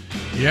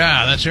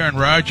Yeah, that's Aaron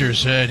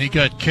Rodgers, and he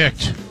got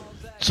kicked.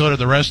 So did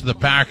the rest of the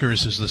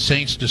Packers as the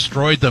Saints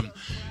destroyed them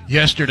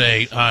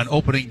yesterday on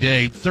opening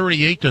day,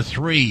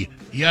 38-3.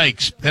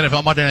 Yikes.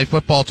 NFL Monday Night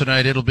Football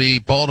tonight. It'll be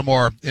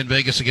Baltimore in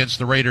Vegas against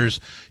the Raiders.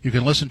 You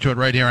can listen to it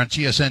right here on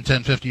TSN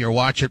 1050 or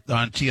watch it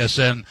on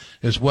TSN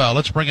as well.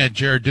 Let's bring in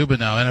Jared Dubin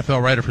now,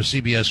 NFL writer for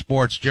CBS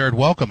Sports. Jared,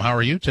 welcome. How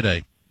are you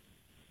today?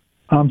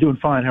 I'm doing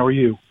fine. How are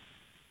you?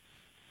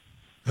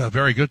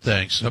 Very good,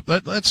 thanks.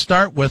 Let's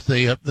start with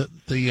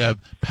the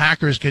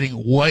Packers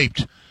getting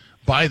wiped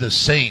by the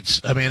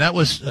Saints. I mean, that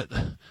was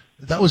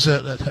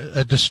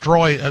a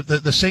destroy.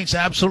 The Saints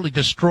absolutely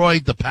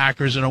destroyed the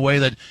Packers in a way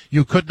that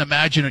you couldn't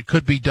imagine it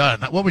could be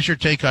done. What was your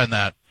take on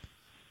that?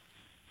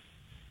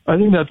 I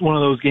think that's one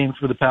of those games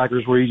for the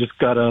Packers where you just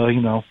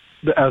gotta,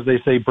 as they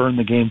say, burn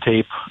the game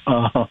tape.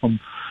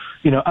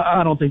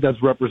 I don't think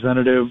that's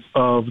representative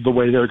of the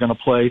way they're going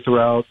to play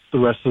throughout the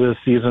rest of this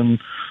season.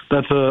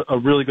 That's a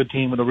really good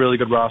team with a really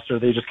good roster.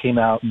 They just came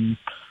out and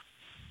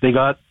they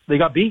got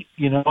beat.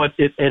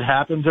 It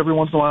happens every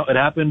once in a while. It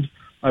happened,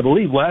 I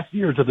believe, last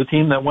year to the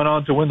team that went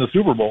on to win the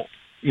Super Bowl.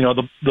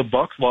 The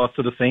Bucs lost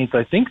to the Saints,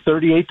 I think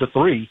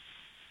 38-3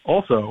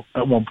 also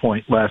at one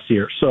point last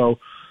year. So,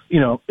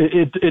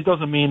 it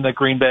doesn't mean that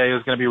Green Bay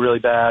is going to be really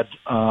bad.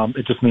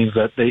 It just means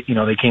that they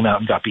came out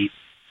and got beat.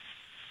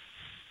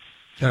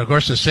 And, of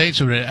course, the Saints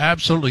have been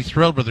absolutely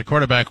thrilled with their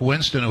quarterback,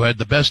 Winston, who had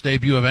the best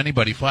debut of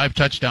anybody, 5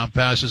 touchdown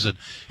passes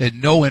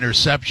and no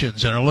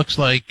interceptions. And it looks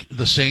like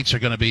the Saints are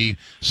going to be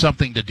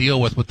something to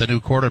deal with the new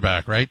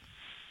quarterback, right?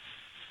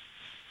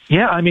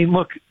 Yeah, I mean,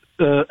 look,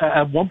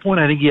 at one point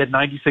I think he had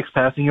 96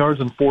 passing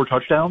yards and 4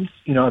 touchdowns.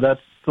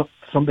 That's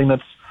something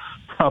that's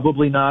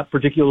probably not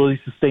particularly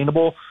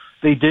sustainable.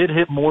 They did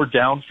hit more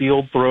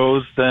downfield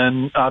throws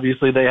than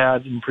obviously they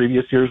had in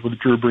previous years with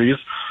Drew Brees,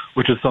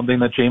 which is something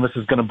that Jameis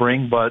is going to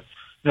bring. But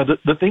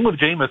the thing with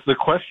Jameis, the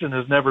question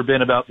has never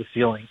been about the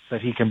ceiling that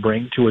he can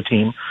bring to a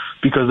team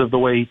because of the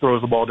way he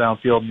throws the ball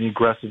downfield and the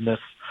aggressiveness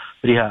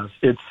that he has.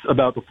 It's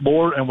about the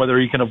floor and whether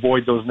he can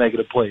avoid those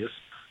negative plays.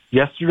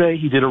 Yesterday,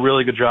 he did a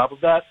really good job of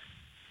that.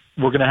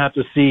 We're going to have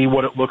to see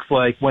what it looks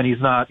like when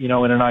he's not, in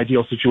an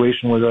ideal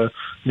situation where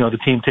the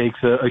team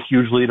takes a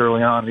huge lead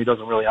early on and he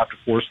doesn't really have to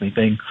force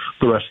anything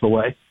the rest of the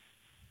way.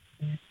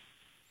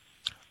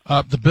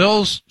 The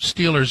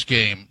Bills-Steelers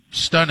game,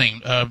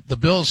 stunning. The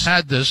Bills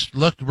had this,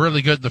 looked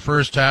really good in the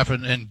first half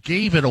and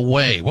gave it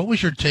away. What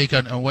was your take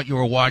on what you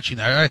were watching?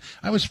 I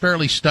was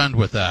fairly stunned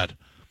with that.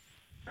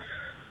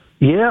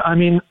 Yeah, I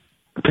mean,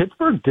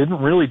 Pittsburgh didn't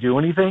really do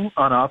anything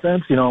on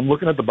offense. I'm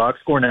looking at the box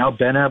score now.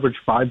 Ben averaged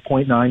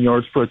 5.9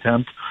 yards per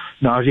attempt.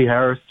 Najee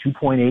Harris,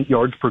 2.8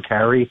 yards per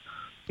carry.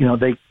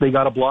 They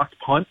got a blocked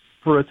punt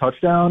for a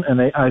touchdown,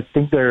 and I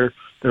think their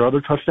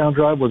other touchdown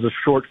drive was a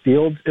short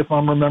field, if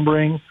I'm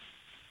remembering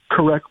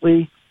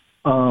correctly.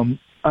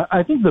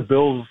 I think the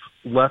Bills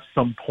left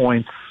some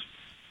points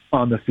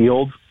on the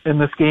field in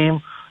this game.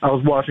 I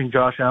was watching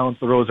Josh Allen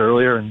throws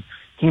earlier, and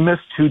he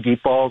missed 2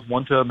 deep balls,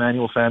 one to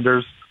Emmanuel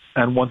Sanders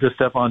and one to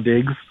Stephon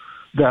Diggs,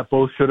 that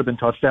both should have been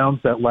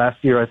touchdowns. That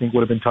last year I think would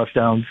have been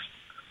touchdowns,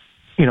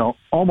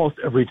 almost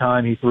every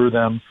time he threw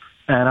them.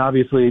 And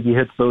obviously if he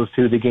hits those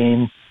 2, the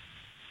game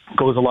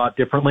goes a lot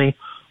differently.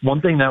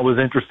 One thing that was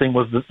interesting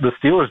was the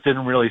Steelers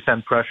didn't really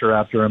send pressure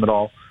after him at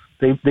all.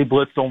 They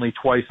blitzed only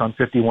twice on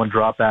 51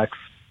 dropbacks.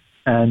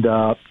 And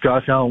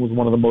Josh Allen was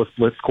one of the most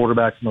blitzed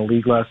quarterbacks in the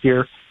league last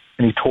year,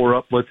 and he tore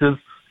up blitzes.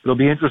 It'll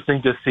be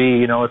interesting to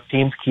see, if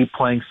teams keep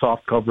playing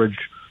soft coverage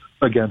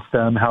against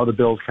them, how the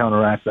Bills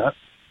counteract that.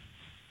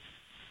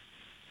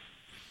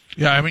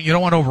 Yeah, I mean, you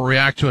don't want to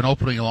overreact to an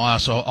opening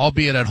loss,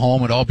 albeit at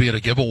home and albeit a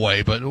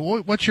giveaway. But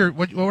what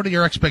are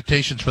your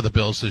expectations for the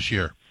Bills this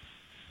year?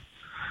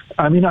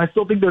 I mean, I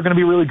still think they're going to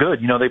be really good.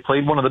 They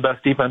played one of the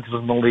best defenses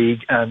in the league,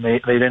 and they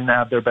didn't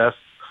have their best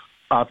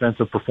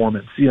offensive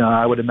performance.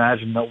 I would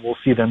imagine that we'll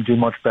see them do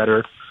much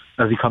better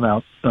as they come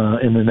out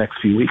in the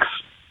next few weeks.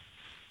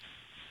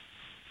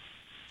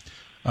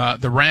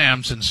 The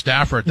Rams and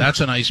Stafford, that's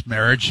a nice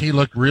marriage. He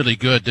looked really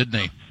good, didn't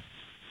he?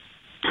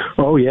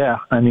 Oh, yeah.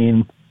 I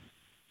mean,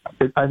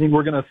 I think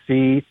we're going to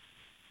see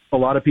a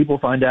lot of people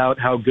find out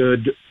how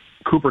good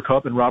Cooper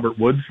Kupp and Robert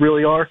Woods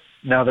really are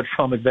now that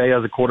Sean McVay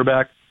has a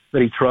quarterback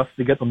that he trusts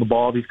to get them the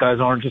ball. These guys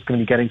aren't just going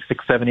to be getting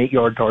 6, 7,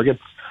 8-yard targets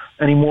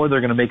anymore. They're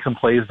going to make some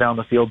plays down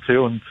the field,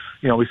 too. And,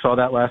 we saw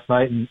that last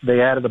night, and they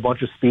added a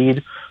bunch of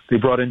speed. They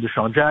brought in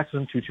Deshaun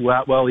Jackson, Tutu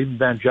Atwell, even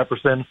Van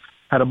Jefferson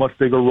had a much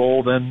bigger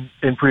role than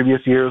in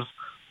previous years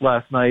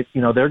last night.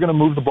 They're going to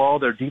move the ball.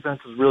 Their defense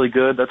is really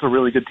good. That's a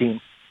really good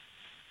team.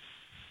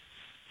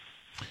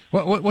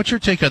 What's your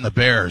take on the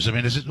Bears? I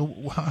mean,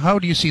 how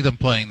do you see them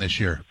playing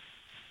this year?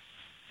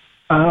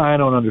 I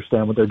don't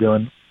understand what they're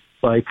doing.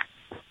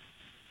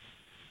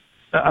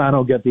 I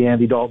don't get the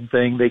Andy Dalton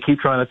thing. They keep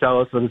trying to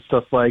tell us that it's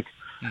just like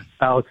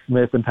Alex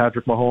Smith and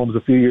Patrick Mahomes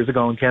a few years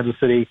ago in Kansas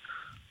City.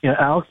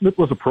 Alex Smith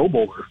was a Pro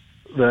Bowler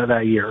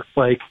that year.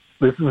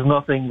 This is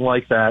nothing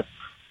like that.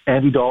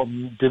 Andy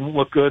Dalton didn't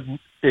look good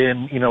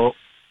in,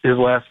 his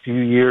last few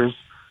years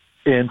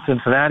in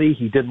Cincinnati.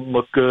 He didn't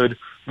look good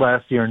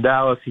last year in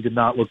Dallas. He did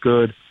not look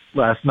good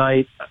last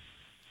night.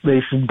 They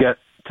should get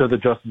to the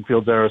Justin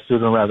Fields era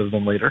sooner rather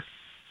than later.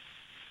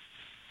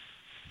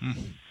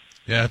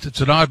 Yeah,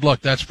 it's an odd look,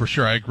 that's for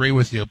sure. I agree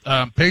with you.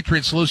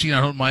 Patriots losing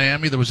at home in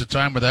Miami, there was a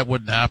time where that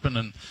wouldn't happen,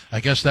 and I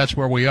guess that's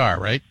where we are,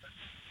 right?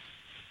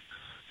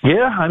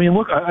 Yeah, I mean,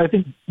 look, I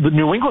think the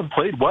New England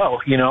played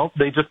well.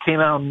 They just came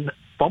out and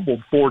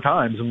fumbled 4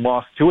 times and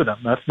lost 2 of them.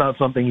 That's not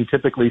something you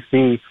typically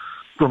see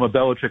from a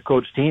Belichick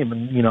coach team.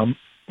 And,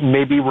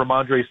 maybe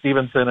Ramondre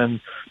Stevenson and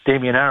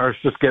Damian Harris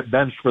just get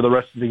benched for the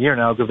rest of the year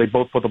now because they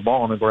both put the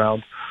ball on the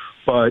ground.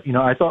 But,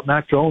 I thought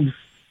Mac Jones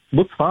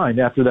looked fine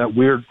after that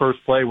weird first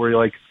play where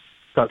he,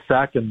 got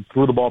sacked and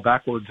threw the ball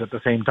backwards at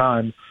the same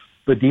time.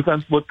 The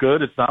defense looked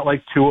good. It's not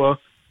like Tua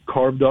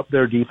carved up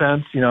their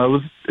defense. It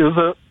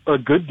was a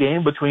good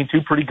game between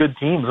 2 pretty good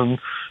teams, and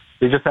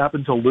they just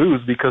happened to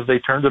lose because they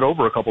turned it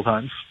over a couple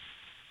times.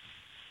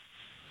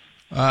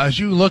 As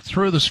you look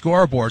through the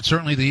scoreboard,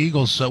 certainly the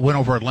Eagles win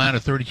over Atlanta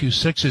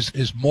 32-6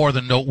 is more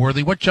than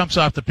noteworthy. What jumps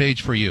off the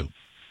page for you?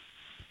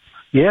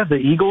 Yeah, the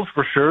Eagles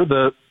for sure.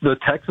 The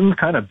Texans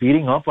kind of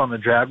beating up on the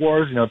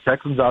Jaguars.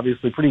 Texans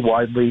obviously pretty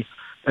widely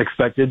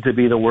expected to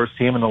be the worst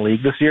team in the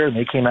league this year, and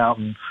they came out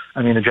and,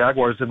 the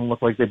Jaguars didn't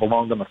look like they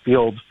belonged on the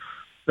field.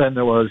 Then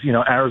there was,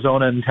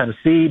 Arizona and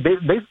Tennessee.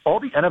 All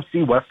the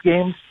NFC West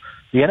games,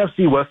 the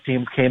NFC West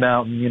teams came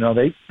out and,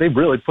 they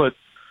really put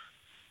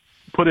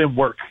in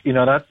work.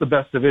 That's the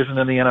best division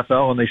in the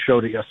NFL, and they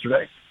showed it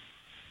yesterday.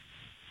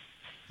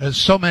 There's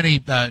so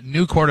many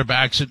new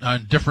quarterbacks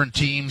on different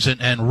teams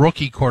and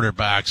rookie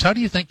quarterbacks. How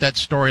do you think that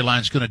storyline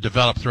is going to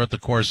develop throughout the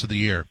course of the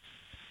year?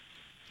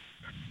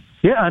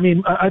 Yeah,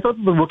 I thought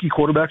the rookie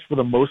quarterbacks for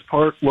the most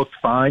part looked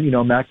fine.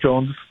 Mac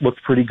Jones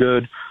looked pretty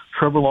good.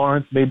 Trevor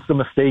Lawrence made some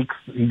mistakes.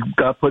 He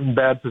got put in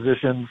bad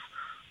positions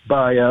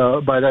by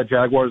that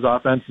Jaguars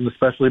offense, and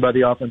especially by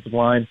the offensive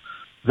line.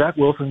 Zach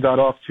Wilson got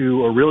off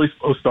to a really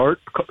slow start.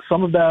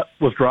 Some of that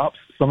was drops.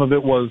 Some of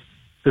it was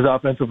his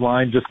offensive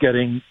line just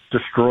getting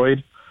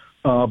destroyed.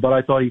 But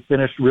I thought he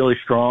finished really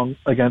strong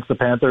against the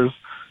Panthers.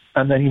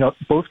 And then,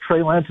 both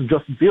Trey Lance and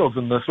Justin Fields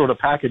and the sort of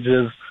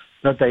packages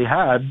that they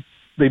had,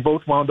 they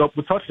both wound up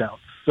with touchdowns.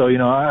 So,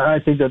 I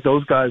think that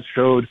those guys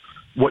showed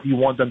what you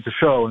want them to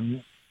show,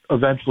 and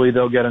eventually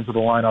they'll get into the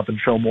lineup and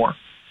show more.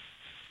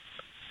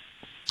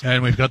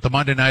 And we've got the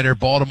Monday Nighter,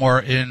 Baltimore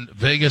in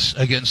Vegas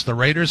against the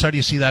Raiders. How do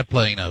you see that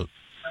playing out?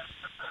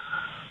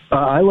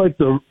 I like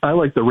the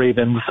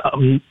Ravens.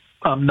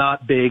 I'm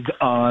not big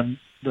on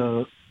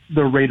the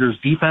Raiders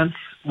defense,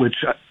 which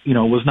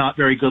was not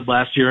very good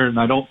last year, and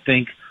I don't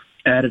think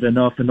added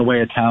enough in the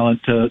way of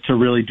talent to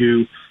really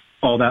do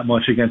all that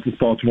much against this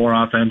Baltimore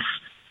offense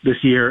this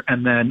year.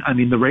 And then,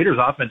 the Raiders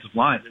offensive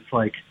line,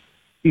 it's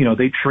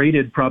they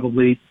traded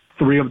probably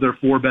 3 of their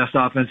 4 best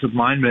offensive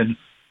linemen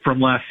from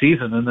last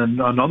season. And then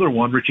another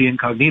one, Richie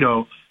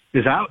Incognito,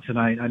 is out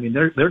tonight.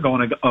 They're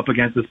going up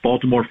against this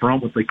Baltimore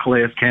front with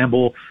Calais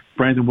Campbell,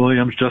 Brandon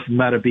Williams, Justin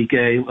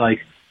Madubuike.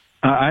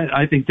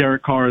 I think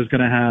Derek Carr is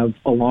going to have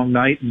a long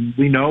night. And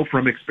we know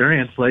from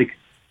experience,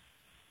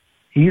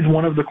 he's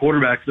one of the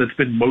quarterbacks that's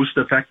been most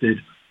affected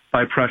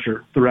by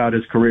pressure throughout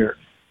his career.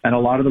 And a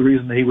lot of the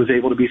reason that he was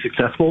able to be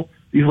successful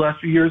these last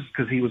few years is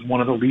because he was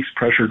one of the least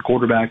pressured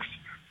quarterbacks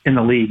in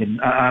the league.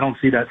 And I don't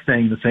see that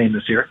staying the same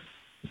this year.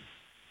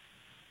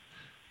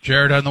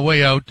 Jared, on the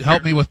way out,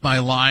 help me with my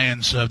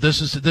Lions.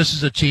 This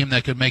is a team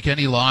that could make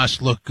any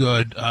loss look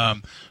good.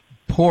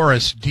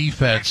 Porous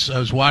defense. I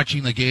was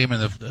watching the game,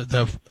 and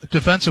the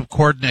defensive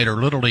coordinator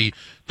literally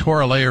tore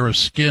a layer of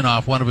skin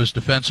off one of his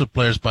defensive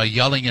players by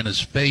yelling in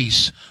his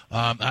face.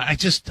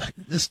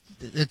 It's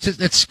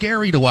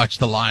scary to watch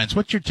the Lions.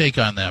 What's your take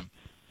on them?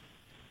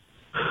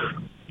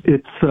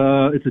 It's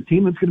a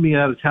team that's going to be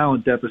at a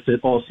talent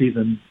deficit all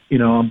season,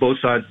 on both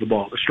sides of the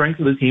ball. The strength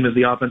of the team is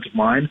the offensive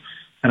line,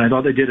 and I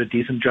thought they did a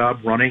decent job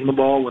running the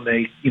ball when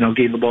they,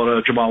 gave the ball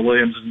to Jamal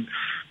Williams and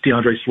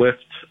DeAndre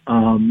Swift.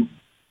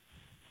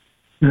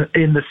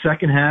 In the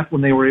second half,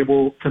 when they were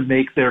able to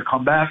make their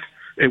comeback,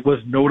 it was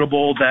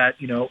notable that,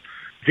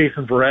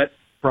 Jason Verrett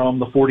from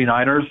the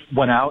 49ers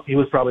went out. He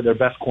was probably their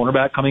best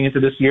cornerback coming into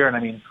this year.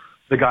 And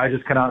the guy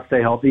just cannot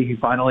stay healthy. He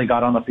finally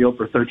got on the field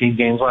for 13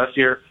 games last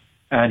year,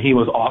 and he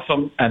was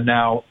awesome. And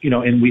now,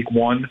 in week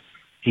 1,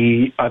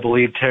 he, I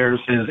believe, tears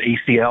his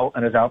ACL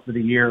and is out for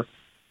the year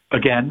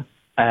again.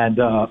 And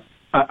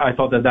I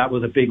thought that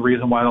was a big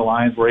reason why the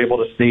Lions were able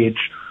to stage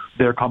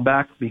their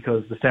comeback,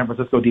 because the San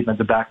Francisco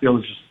defensive backfield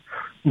is just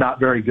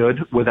not very good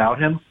without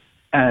him.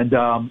 And,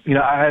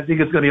 I think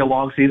it's going to be a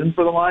long season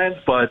for the Lions,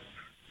 but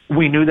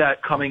we knew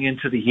that coming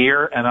into the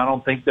year, and I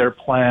don't think their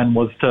plan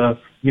was to,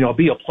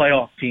 be a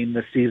playoff team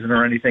this season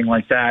or anything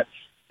like that.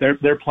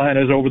 Their plan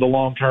is over the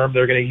long term.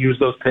 They're going to use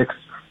those picks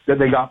that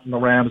they got from the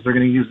Rams. They're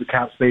going to use the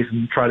cap space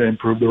and try to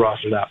improve the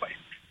roster that way.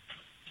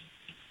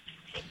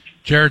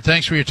 Jared,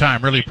 thanks for your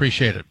time. Really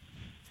appreciate it.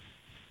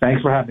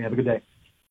 Thanks for having me. Have a good day.